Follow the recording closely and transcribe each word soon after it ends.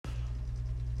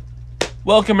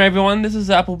Welcome, everyone. This is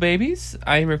Apple Babies.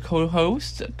 I am your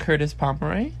co-host, Curtis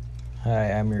Pomeroy.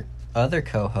 Hi, I'm your other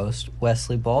co-host,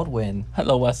 Wesley Baldwin.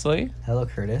 Hello, Wesley. Hello,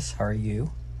 Curtis. How are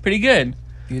you? Pretty good.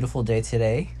 Beautiful day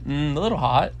today. A little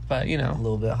hot, but you A know.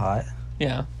 little bit hot.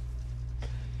 Yeah.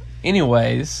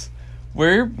 Anyways,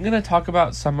 we're going to talk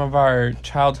about some of our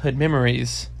childhood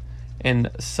memories and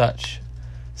such.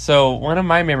 So, one of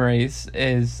my memories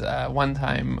is one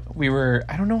time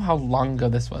I don't know how long ago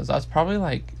this was. I was probably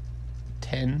like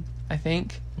 10, I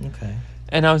think. Okay.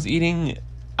 And I was eating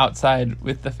outside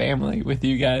with the family, with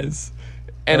you guys.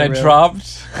 And Oh, I really?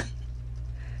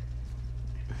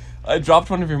 dropped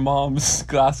one of your mom's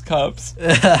glass cups.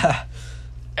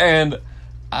 And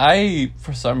I,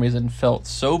 for some reason, felt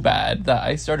so bad that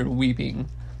I started weeping.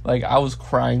 Like, I was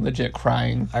crying, legit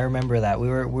crying. I remember that. We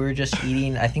were just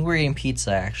eating, I think we were eating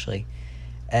pizza, actually.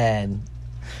 And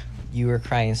you were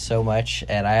crying so much,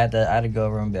 and I had to go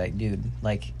over and be like, dude,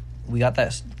 like, we got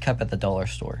that cup at the dollar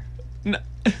store. No.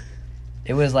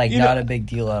 It was, like, You not know- a big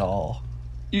deal at all.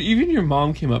 Even your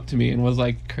mom came up to me and was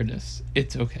like, Curtis,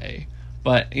 it's okay.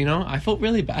 But, you know, I felt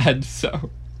really bad,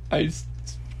 so I just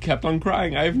kept on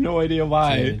crying. I have no idea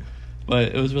why. Dude, But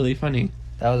it was really funny.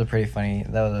 that was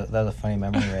a funny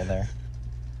memory right there.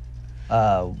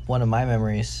 One of my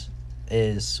memories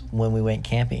is when we went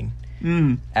camping.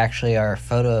 Actually, our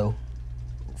photo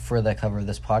for the cover of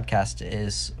this podcast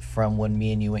is from when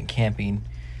me and you went camping.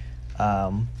 I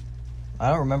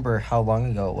don't remember how long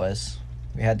ago it was.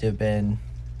 We had to have been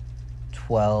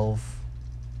 12.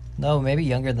 No, maybe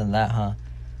younger than that, huh?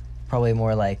 Probably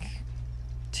more like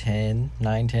 10,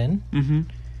 9, 10. Mm-hmm.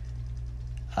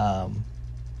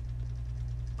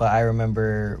 But I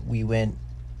remember we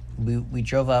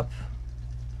drove up.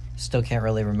 Still can't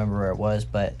really remember where it was,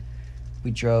 but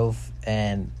we drove,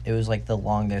 and it was like the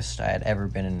longest I had ever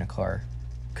been in a car.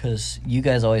 Because you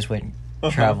guys always went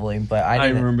traveling, but I I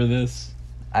didn't. remember this.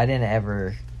 I didn't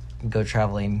ever go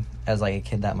traveling as like a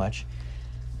kid that much.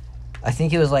 I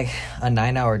think it was like a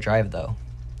 9-hour drive though.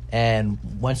 And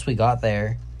once we got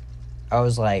there, I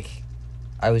was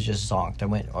just zonked. I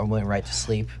went right to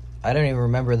sleep. I don't even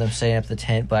remember them setting up the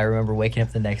tent, but I remember waking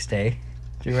up the next day.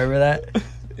 Do you remember that?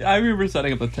 I remember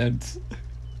setting up the tent.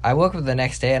 I woke up the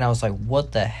next day and I was like,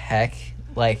 what the heck?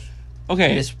 Like,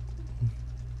 Okay, this,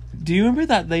 do you remember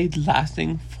that day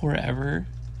lasting forever?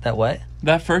 that what?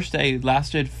 That first day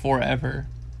lasted forever.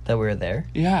 That we were there?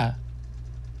 Yeah.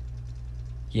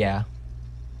 Yeah.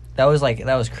 That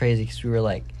was crazy because we were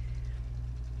like,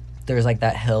 there was like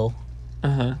that hill.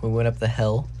 Uh-huh. We went up the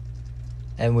hill,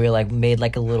 and we like made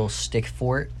like a little stick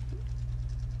fort.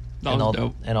 That and was all,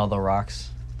 dope. And all the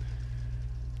rocks.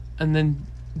 And then,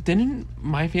 didn't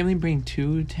my family bring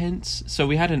 2 tents? So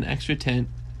we had an extra tent.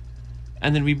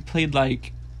 And then we played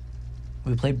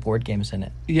We played board games in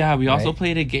it. yeah, we also Right.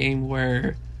 played a game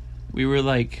where we were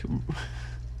like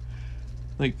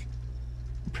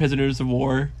prisoners of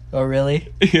war. Oh,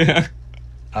 really? Yeah.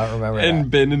 I don't remember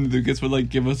And Ben and Lucas would like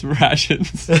give us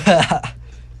rations. that.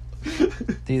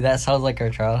 Dude, that sounds like our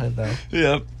childhood, though.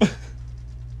 Yep.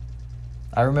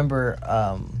 I remember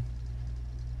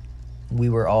we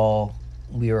were all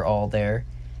there,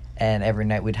 and every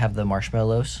night we'd have the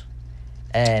marshmallows,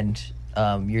 and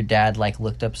your dad like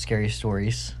looked up scary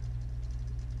stories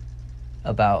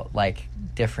about like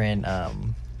different I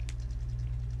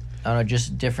don't know,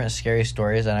 just different scary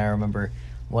stories. And I remember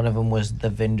one of them was the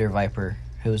vendor viper,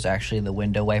 who was actually the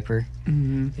window wiper.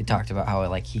 Mm-hmm. They talked about how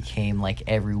like he came like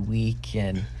every week,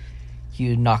 and he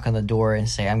would knock on the door and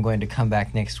say, "I'm going to come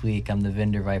back next week. I'm the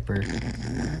vendor viper."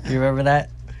 You remember that?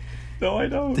 No, I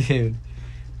don't. Dude,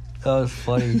 that was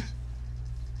funny.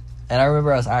 And I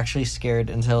remember I was actually scared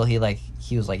until he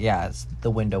was like, "Yeah, it's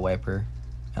the window wiper."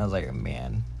 And I was like,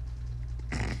 man,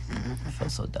 I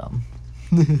felt so dumb.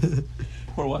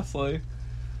 Poor Wesley.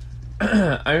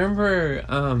 I remember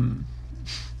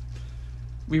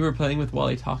we were playing with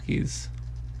walkie-talkies,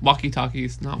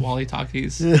 not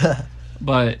walkie-talkies.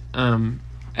 But and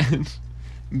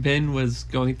Ben was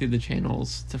going through the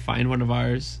channels to find one of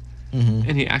ours, Mm-hmm.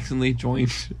 and he accidentally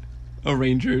joined a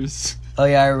Rangers. Oh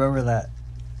yeah, I remember that.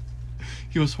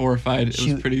 He was horrified. It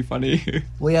was pretty funny.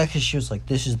 Well, yeah, because she was like,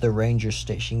 "This is the ranger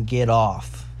station. Get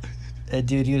off." And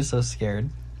dude, he was so scared.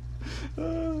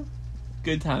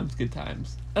 Good times, good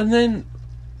times. And then,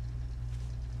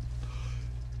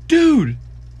 dude,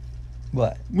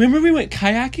 What? remember we went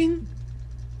kayaking?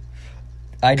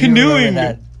 I do Canoeing.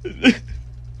 remember that.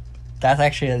 That's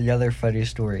actually another funny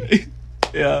story.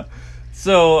 Yeah.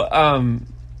 So,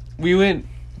 we went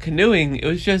canoeing. It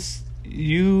was just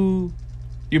you,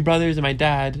 your brothers, and my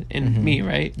dad, and Mhm. me,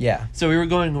 right? Yeah. So we were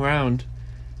going around,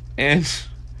 and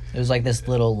It was like this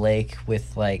little lake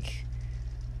with like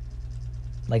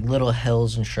like little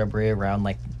hills and shrubbery around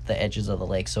like the edges of the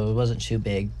lake, so it wasn't too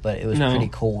big, but it was pretty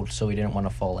cold, so we didn't want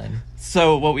to fall in.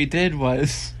 So what we did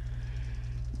was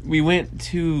we went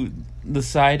to the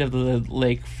side of the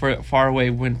lake far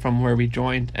away from where we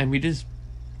joined, and we just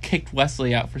kicked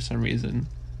Wesley out for some reason.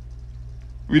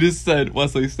 We just said,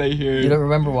 Wesley, stay here. You don't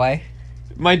remember why?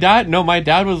 My dad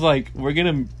was like, we're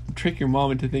gonna trick your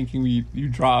mom into thinking you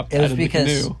dropped out of the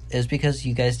canoe. It was because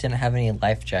you guys didn't have any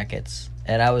life jackets,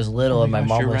 and I was little, and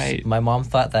my mom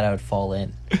thought that I would fall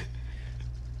in.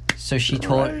 So she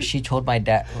told my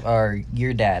dad, or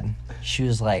your dad, she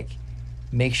was like,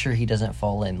 make sure he doesn't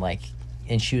fall in, like,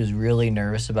 and she was really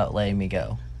nervous about letting me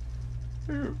go.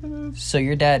 So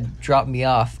your dad dropped me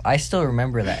off. I still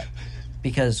remember that,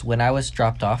 because when I was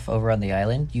dropped off over on the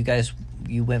island,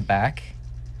 you went back,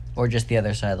 or just the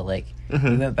other side of the lake.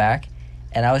 You went back,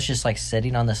 and I was just like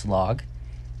sitting on this log,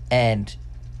 and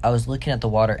I was looking at the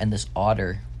water, and this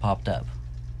otter popped up.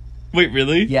 Wait,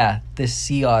 really? Yeah, this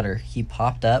sea otter. He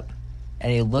popped up,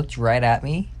 and he looked right at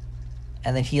me,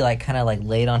 and then he like kind of like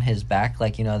laid on his back,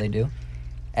 like you know how they do,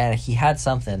 and he had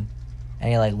something,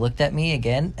 and he like looked at me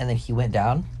again, and then he went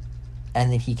down,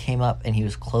 and then he came up, and he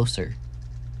was closer,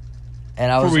 and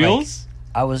I was for reals?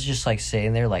 I was just like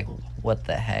sitting there like, what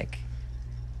the heck?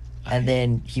 And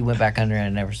then he went back under, and I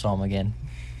never saw him again.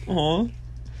 Aw.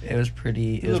 It was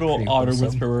pretty. It little was pretty otter wholesome.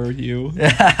 whisperer, you.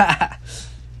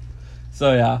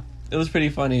 So yeah, it was pretty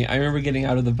funny. I remember getting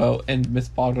out of the boat, and Miss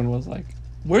Baldwin was like,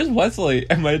 "Where's Wesley?"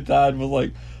 And my dad was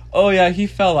like, "Oh yeah, he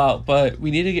fell out, but we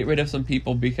need to get rid of some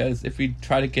people because if we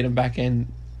try to get him back in,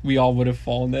 we all would have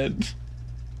fallen in."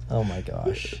 Oh my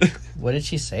gosh! What did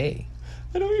she say?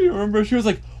 I don't even remember. She was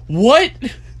like, "What?"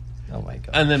 Oh my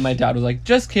god! And then my dad was like,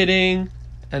 "Just kidding,"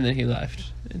 and then he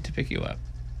left to pick you up.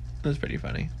 It was pretty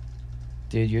funny.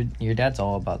 Dude, your dad's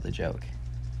all about the joke.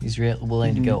 He's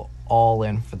willing to go all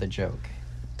in for the joke.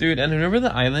 Dude, and remember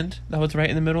the island that was right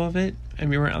in the middle of it, and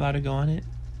we weren't allowed to go on it?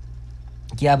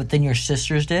 Yeah, but then your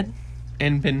sisters did?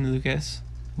 And Ben and Lucas.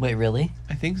 Wait, really?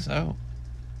 I think so.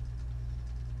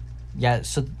 Yeah,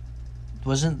 so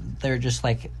wasn't there just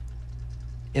like...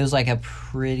 It was like a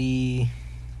pretty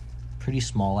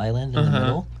small island in the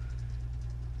middle?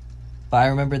 But I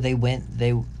remember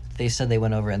they said they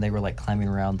went over and they were like climbing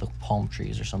around the palm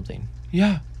trees or something.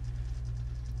 Yeah.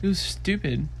 It was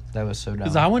stupid. That was so dumb.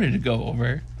 Because I wanted to go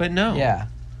over, but no. Yeah.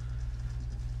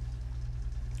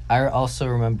 I also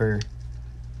remember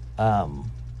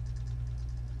on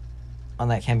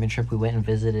that camping trip we went and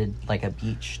visited like a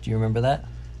beach. Do you remember that?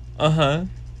 Uh-huh.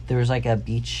 There was like a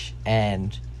beach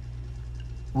and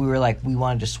we were like, we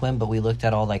wanted to swim, but we looked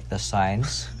at all like the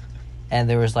signs and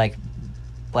there was like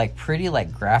pretty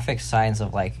like graphic signs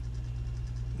of like,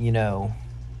 you know,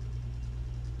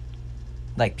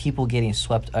 like people getting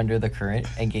swept under the current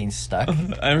and getting stuck.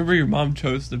 I remember your mom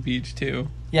chose the beach too.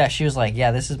 Yeah, she was like,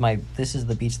 yeah, this is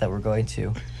the beach that we're going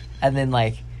to. And then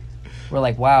like we're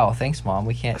like, wow, thanks Mom,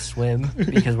 we can't swim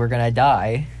because we're gonna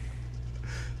die.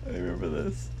 I remember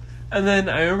this. And then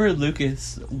I remember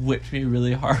Lucas whipped me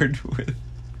really hard with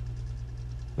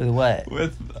what?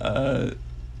 With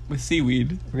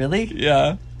seaweed. Really?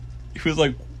 Yeah. He was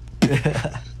like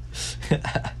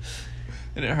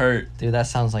and it hurt. Dude, that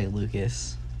sounds like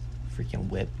Lucas. Freaking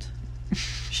whipped.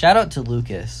 Shout out to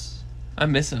Lucas. I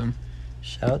miss him.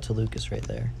 Shout out to Lucas right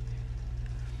there.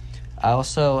 I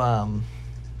also,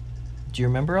 do you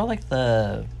remember all like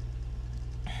the...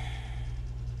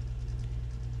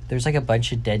 There's like a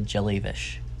bunch of dead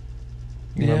jellyfish.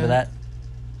 You remember that?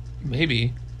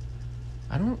 Maybe.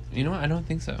 I don't, you know what? I don't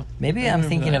think so. Maybe I'm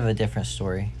thinking of a different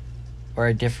story. Or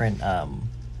a different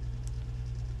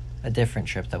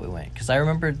trip that we went. Because I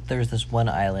remember there was this one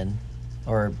island,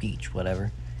 or a beach,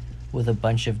 whatever, with a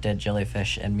bunch of dead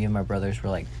jellyfish, and me and my brothers were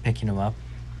like picking them up.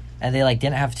 And they like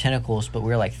didn't have tentacles, but we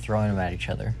were like throwing them at each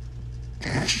other.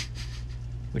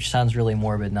 Which sounds really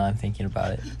morbid now I'm thinking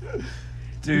about it.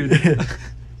 Dude.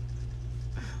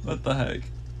 What the heck?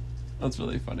 That's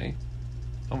really funny.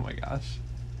 Oh my gosh.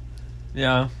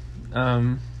 Yeah.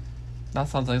 That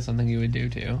sounds like something you would do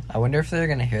too. I wonder if they're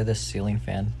going to hear this ceiling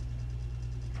fan.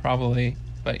 Probably.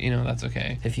 But, you know, that's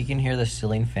okay. If you can hear the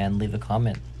ceiling fan, leave a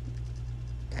comment.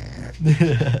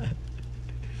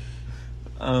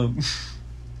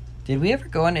 Did we ever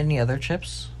go on any other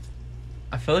trips?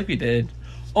 I feel like we did.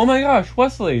 Oh my gosh,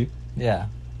 Wesley. Yeah.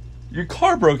 Your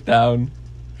car broke down.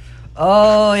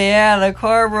 Oh, yeah, the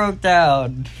car broke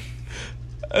down.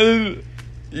 You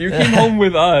came home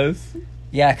with us.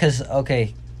 Yeah, because,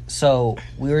 okay, so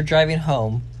we were driving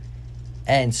home,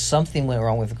 and something went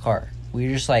wrong with the car. We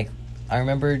were just like, I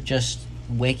remember just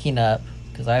waking up,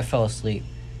 because I fell asleep,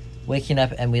 waking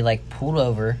up, and we, like, pulled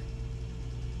over,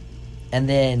 And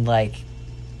then, like,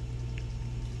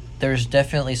 there was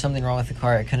definitely something wrong with the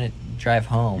car. I couldn't drive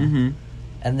home. Mm-hmm.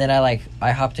 And then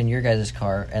I hopped in your guys'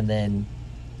 car, and then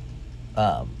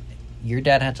your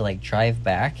dad had to, like, drive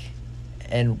back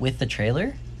and with the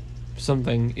trailer.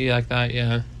 Something like that,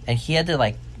 yeah. And he had to,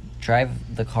 like,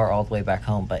 drive the car all the way back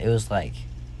home. But it was, like,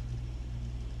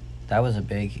 that was a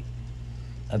big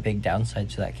downside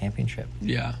to that camping trip.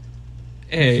 Yeah.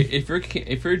 Hey, if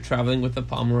you're traveling with the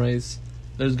Pomeroys,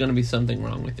 there's going to be something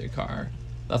wrong with your car.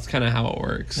 That's kind of how it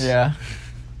works. Yeah.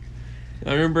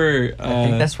 I remember... I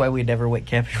think that's why we never went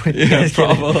camping with you yeah, guys.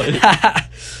 probably.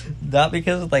 Not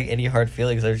because of, like, any hard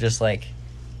feelings. They're just, like...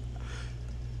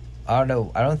 I don't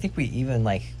know. I don't think we even,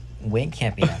 like, went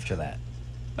camping after that.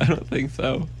 I don't think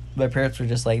so. My parents were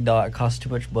just like, no, it costs too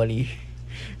much money.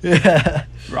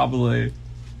 Probably.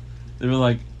 They were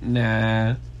like,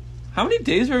 nah. How many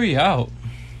days were we out?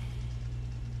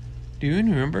 Do you even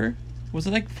remember? Was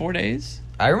it like 4 days?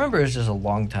 I remember it was just a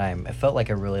long time. It felt like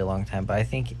a really long time, but I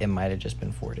think it might have just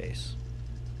been 4 days.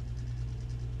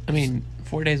 I mean,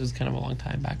 4 days was kind of a long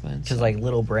time back then. Because, like,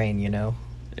 little brain, you know?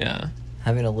 Yeah.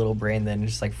 Having a little brain, then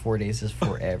just like 4 days is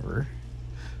forever.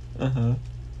 Uh-huh.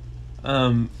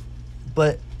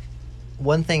 But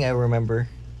one thing I remember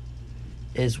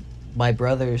is my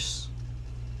brothers,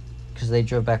 because they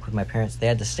drove back with my parents, they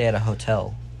had to stay at a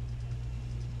hotel.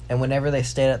 And whenever they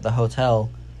stayed at the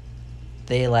hotel,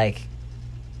 they, like,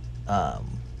 I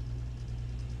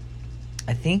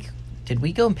think, did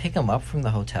we go and pick them up from the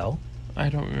hotel? I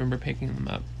don't remember picking them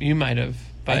up. You might have,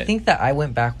 but... I think that I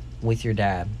went back with your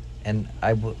dad, and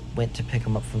I went to pick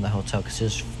them up from the hotel because it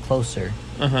was closer.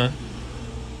 Uh-huh.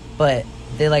 But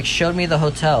they, like, showed me the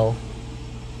hotel.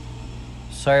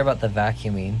 Sorry about the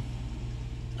vacuuming.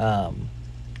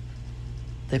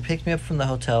 They picked me up from the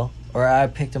hotel, or I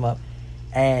picked them up,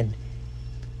 and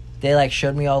they, like,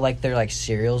 showed me all, like, their, like,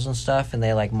 cereals and stuff, and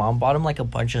they, like, Mom bought them, like, a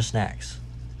bunch of snacks.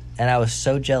 And I was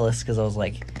so jealous because I was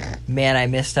like, man, I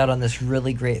missed out on this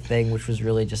really great thing, which was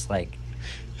really just, like,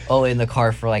 oh, in the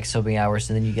car for, like, so many hours,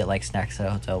 and then you get, like, snacks at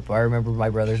a hotel. But I remember my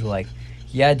brothers were like,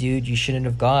 yeah, dude, you shouldn't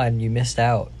have gone. You missed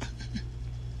out.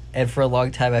 And for a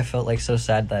long time, I felt, like, so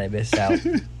sad that I missed out.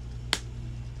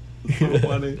 So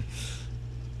funny.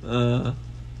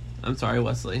 I'm sorry,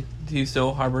 Wesley. Do you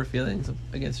still harbor feelings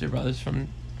against your brothers from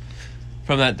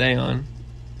that day on?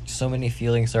 So many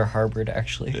feelings are harbored,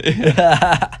 actually.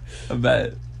 I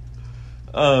bet.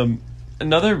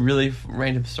 Another really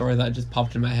random story that just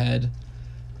popped in my head.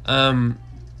 I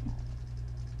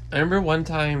remember one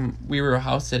time we were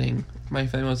house sitting. My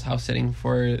family was house sitting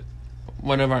for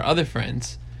one of our other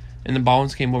friends, and the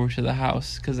Baldwins came over to the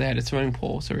house because they had a swimming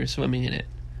pool, so we were swimming in it,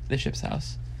 the ship's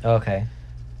house. Okay.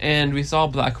 And we saw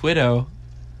Black Widow.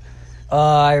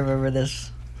 Oh, I remember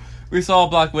this. We saw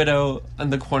Black Widow in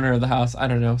the corner of the house. I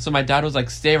don't know. So my dad was like,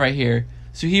 stay right here.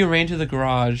 So he ran to the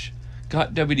garage,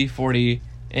 got WD-40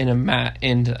 and a mat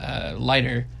and a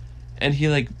lighter, and he,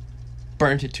 like,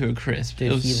 burnt it to a crisp.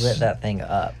 Dude, he lit that thing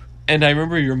up. And I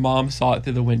remember your mom saw it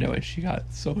through the window, and she got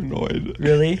so annoyed.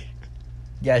 Really?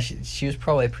 Yeah, she was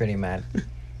probably pretty mad.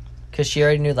 Because she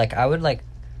already knew, like, I would, like,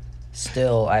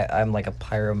 still, I'm, like, a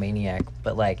pyromaniac,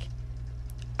 but, like,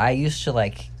 I used to,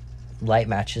 like, light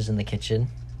matches in the kitchen.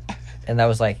 And that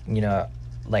was, like, you know,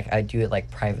 like, I do it,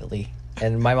 like, privately.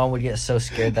 And my mom would get so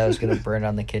scared that I was going to burn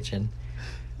on the kitchen.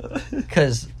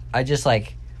 Because I just,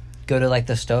 like, go to, like,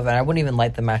 the stove, and I wouldn't even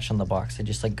light the match on the box. I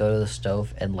just, like, go to the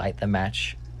stove and light the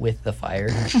match with the fire.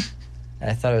 And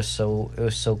I thought it was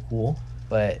so cool.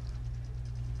 But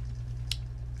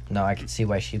no, I could see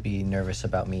why she'd be nervous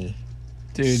about me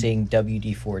seeing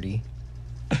WD-40.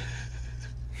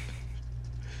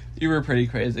 You were pretty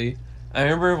crazy. I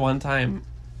remember one time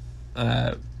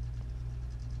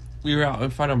we were out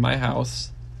in front of my house.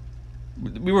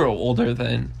 We were older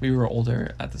then. We were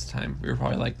older at this time. We were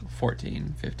probably like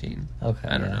 14, 15. Okay.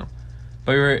 I don't know.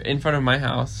 But we were in front of my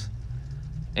house,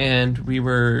 and we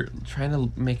were trying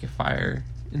to make a fire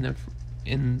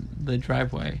in the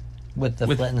driveway. With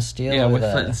flint and steel? Yeah, with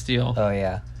flint and steel. Oh,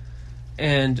 yeah.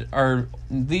 And our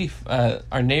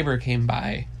neighbor came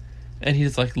by, and he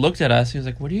just, like, looked at us. He was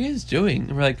like, what are you guys doing?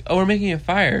 And we're like, oh, we're making a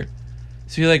fire.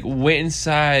 So he, like, went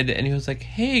inside, and he was like,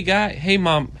 hey,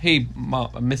 mom,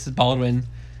 Mrs. Baldwin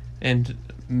and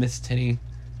Miss Tinney.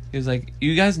 He was like,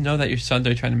 you guys know that your sons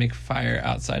are trying to make fire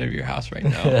outside of your house right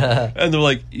now. And they're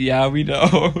like, yeah, we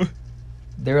know.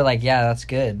 They were like, yeah, that's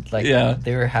good. Like, yeah.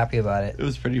 They were happy about it. It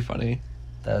was pretty funny.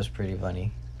 That was pretty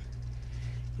funny.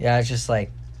 Yeah, it's just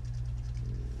like,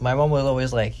 my mom was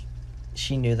always like,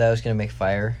 she knew that I was going to make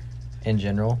fire in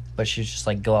general, but she was just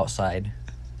like, go outside.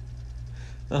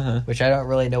 Uh-huh. Which I don't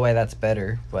really know why that's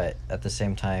better, but at the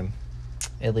same time,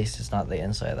 At least it's not the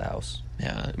inside of the house.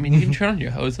 Yeah, I mean, you can turn on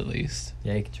your hose at least.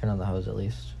 Yeah, you can turn on the hose at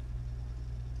least.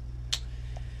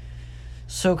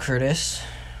 So, Curtis,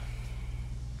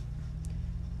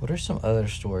 what are some other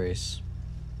stories?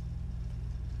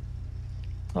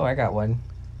 Oh, I got one.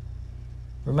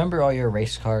 Remember all your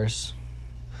race cars?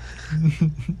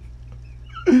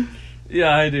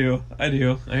 Yeah, I do. I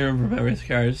remember my race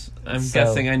cars. I'm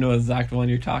guessing I know the exact one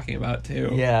you're talking about,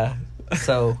 too. Yeah.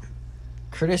 So,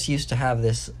 Curtis used to have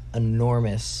this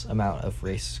enormous amount of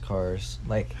race cars.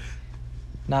 Like,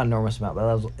 not enormous amount,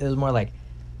 but it was more like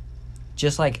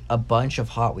just like a bunch of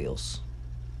Hot Wheels.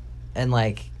 And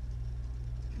like,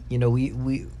 you know,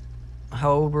 we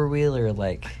how old were we? Or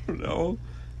like, I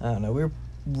don't know. We were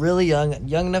really young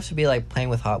enough to be like playing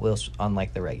with Hot Wheels on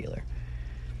like the regular.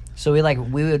 So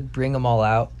we would bring them all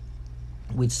out.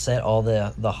 We'd set all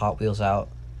the Hot Wheels out,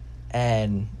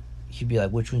 and he'd be like,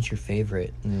 which one's your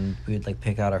favorite? And we'd like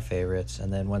pick out our favorites.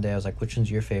 And then one day I was like, which one's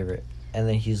your favorite? And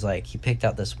then he's like, he picked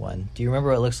out this one. Do you remember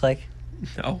what it looks like?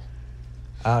 No.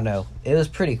 I don't know. It was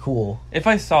pretty cool. If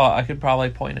I saw it, I could probably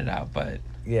point it out, but...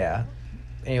 Yeah.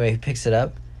 Anyway, he picks it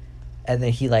up, and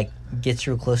then he like gets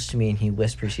real close to me and he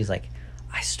whispers, he's like,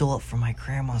 I stole it from my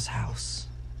grandma's house.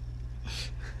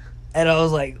 And I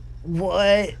was like,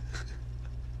 what?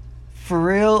 For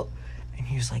real? And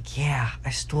he was like, yeah, I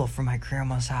stole it from my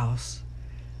grandma's house.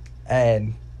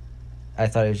 And I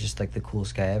thought he was just like the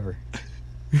coolest guy ever.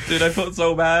 Dude, I felt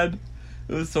so bad.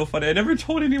 It was so funny. I never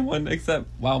told anyone except...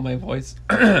 Wow, my voice.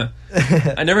 I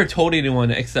never told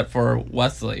anyone except for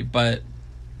Wesley, but...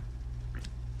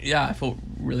 Yeah, I felt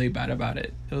really bad about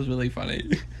it. It was really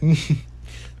funny.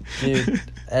 Dude,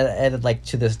 and like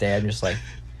to this day, I'm just like,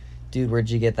 dude, where'd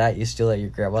you get that? You stole it at your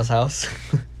grandma's house?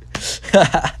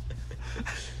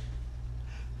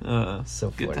 So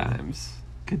funny. Good times.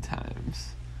 Good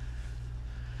times.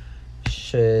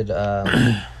 Should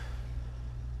I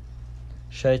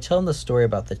tell him the story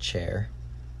about the chair?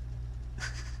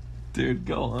 Dude,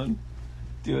 go on.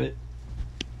 Do it.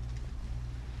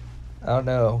 I don't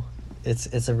know.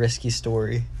 It's a risky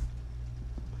story.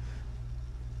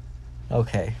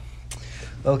 Okay,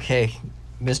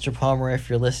 Mr. Palmer, if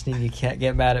you're listening, you can't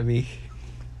get mad at me.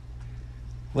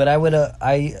 When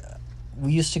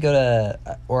we used to go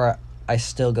to, or I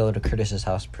still go to Curtis's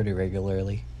house pretty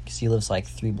regularly because he lives like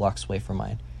 3 blocks away from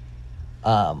mine.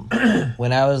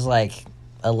 When I was like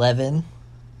 11,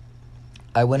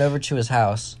 I went over to his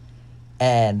house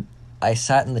and I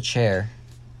sat in the chair,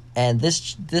 and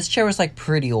this chair was like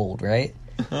pretty old, right?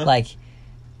 Uh-huh. Like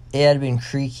it had been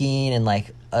creaking, and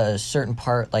like a certain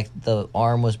part, like the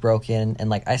arm was broken, and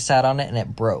like I sat on it and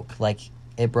it broke. Like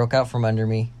it broke out from under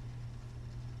me.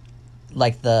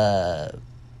 Like the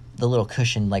little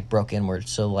cushion like broke inward,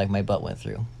 so like my butt went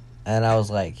through. And I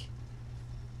was like,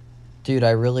 dude,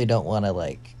 I really don't want to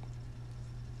like,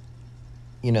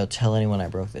 you know, tell anyone I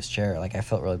broke this chair. Like I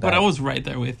felt really bad. But I was right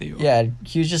there with you. Yeah,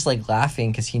 he was just like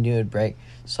laughing because he knew it'd break.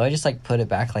 So I just like put it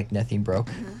back like nothing broke.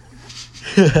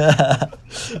 And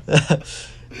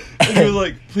you were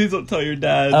like, please don't tell your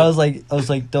dad. I was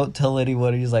like, don't tell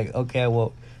anyone. And he's like, okay, I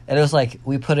won't. And it was like,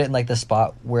 we put it in like the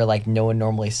spot where like no one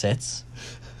normally sits.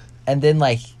 And then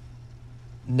like,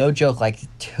 no joke, like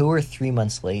 2 or 3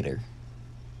 months later,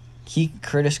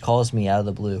 Curtis calls me out of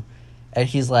the blue, and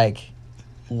he's like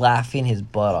laughing his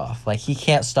butt off. Like he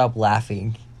can't stop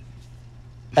laughing.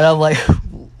 And I'm like,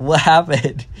 what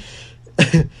happened?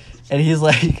 And he's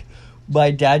like,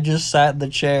 my dad just sat in the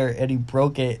chair and he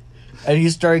broke it. And he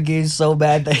started getting so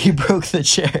mad that he broke the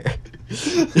chair.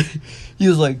 He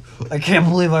was like, I can't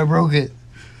believe I broke it.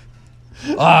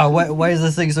 Why is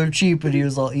this thing so cheap? And he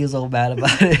was all mad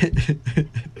about it.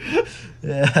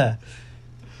 Yeah.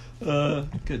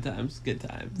 Good times.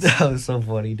 That was so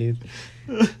funny, dude.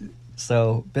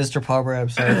 So, Mr. Palmer, I'm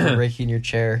sorry for breaking your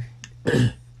chair.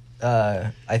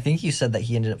 I think you said that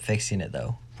he ended up fixing it,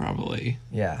 though. Probably.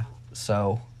 Yeah.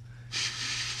 So,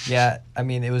 yeah, I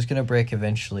mean, it was going to break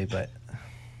eventually, but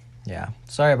yeah.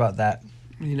 Sorry about that.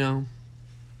 You know,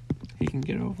 he can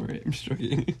get over it. I'm just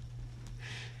joking.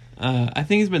 I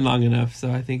think it's been long enough,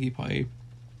 so I think he probably...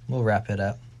 We'll wrap it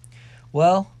up.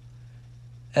 Well,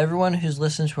 everyone who's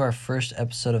listened to our first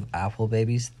episode of Apple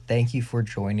Babies, thank you for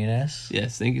joining us.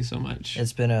 Yes, thank you so much.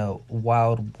 It's been a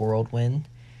wild whirlwind.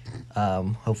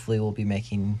 Hopefully we'll be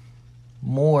making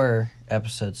more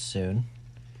episodes soon.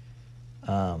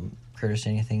 Curtis,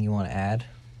 anything you want to add?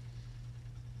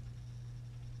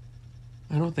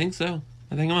 I don't think so.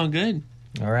 I think I'm all good.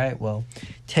 All right. Well,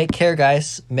 take care,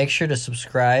 guys. Make sure to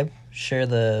subscribe, share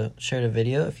the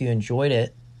video if you enjoyed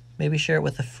it. Maybe share it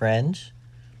with a friend.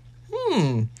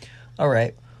 All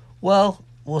right. Well,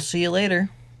 we'll see you later.